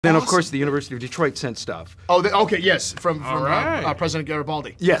Then, of course, the University of Detroit sent stuff. Oh, okay, yes, from right. President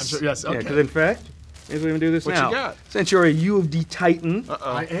Garibaldi. Yes. Sure, yes, okay. Because in fact, maybe we can do this What now. you got? Since you're a U of D Titan,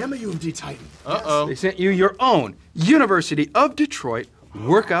 I am a U of D Titan. they sent you your own University of Detroit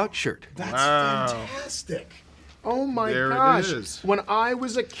workout shirt. That's fantastic. Oh my There it gosh. is. When I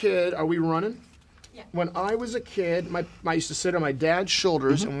was a kid, are we running? Yeah. When I was a kid, I used to sit on my dad's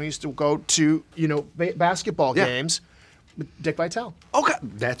shoulders and we used to go to, basketball games with Dick Vitale. Okay,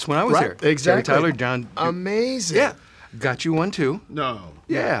 that's when I was Right, there. exactly. Terry Tyler, John. Amazing. Yeah, got you one too. No.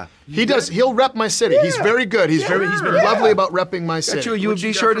 Yeah. He does. He'll rep my city. He's Yeah. very good. He's been lovely about repping my city. Got you a U of What you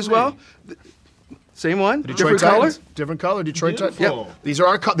D got shirt for as me? well. Same one, Detroit different color. Titans. Different color. Detroit Titans. Beautiful.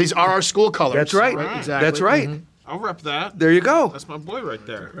 Yep. These are our school colors. That's right. Exactly. That's right. I'll rep that. There you go. That's my boy right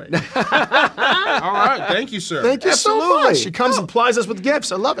there. All right. Thank you, sir. Thank you so Absolutely. much. He comes and plies us with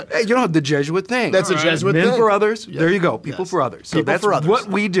gifts. I love it. Hey, you know the Jesuit thing. That's a right. Jesuit Men thing. for others. There you go. People for others. So People that's for others. what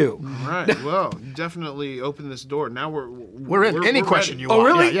we do. All right. Well, you definitely opened this door. Now We're in. Any question ready. you Oh, want.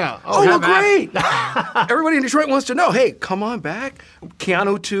 really? Yeah. Oh, well, have at it. great. Everybody in Detroit wants to know. Hey, come on back.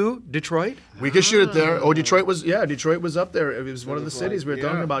 Keanu to Detroit. We could shoot it there. Oh, Detroit was up there. It was one of the cities we were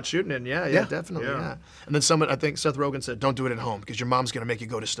talking about shooting in. Yeah, definitely. Yeah. And then I think Seth Rogen said, "Don't do it at home because your mom's gonna make you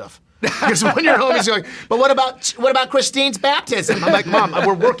go to stuff." Because when you're home, he's going, "But what about Christine's baptism?" I'm like, "Mom,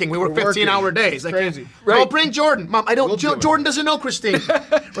 we're working. We work 15-hour days. Crazy. Well, bring Jordan, Mom. I don't. We'll do it. Jordan doesn't know Christine.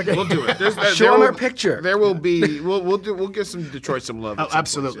 We'll do it. Show him our picture. There will be. We'll give some Detroit some love. Oh, at some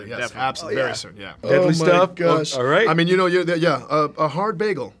absolutely. point, Yes. definitely. Absolutely. Very soon. Yeah. Deadly stuff. Oh my gosh. All right. I mean, a hard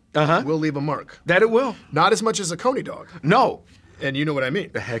bagel will leave a mark. That it will. Not as much as a Coney dog. No. And you know what I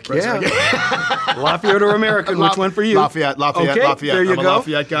mean. Heck yeah. Lafayette or American, which one for you? Lafayette. Okay, Lafayette. there you I'm a go.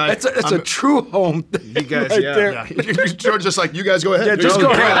 Lafayette guy. That's a true home. You guys, right yeah. there. Yeah. George just like, you guys go ahead. Yeah, just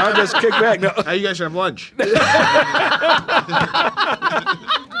go ahead. I'll just kick back. No. How you guys should have lunch?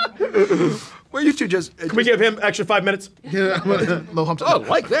 Well, you two just. Can we give him extra 5 minutes? Low hump. Oh,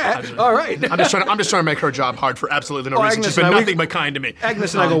 like that. All right. I'm just trying to make her job hard for absolutely no reason. Agnes She's been and I, nothing but kind to me.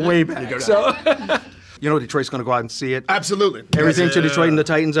 Agnes and I go way back. So, Detroit's going to go out and see it. Absolutely. Everything Yes. to Detroit and the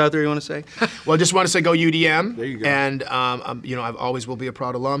Titans out there, you want to say? Well, I just want to say go UDM. There you go. And, I always will be a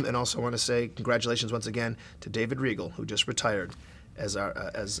proud alum. And also want to say congratulations once again to David Regal, who just retired as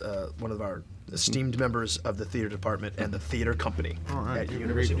one of our esteemed members of the theater department and the theater company right, at David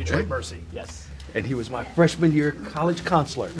University of Regal. Detroit Mercy. Yes. And he was my freshman year college counselor.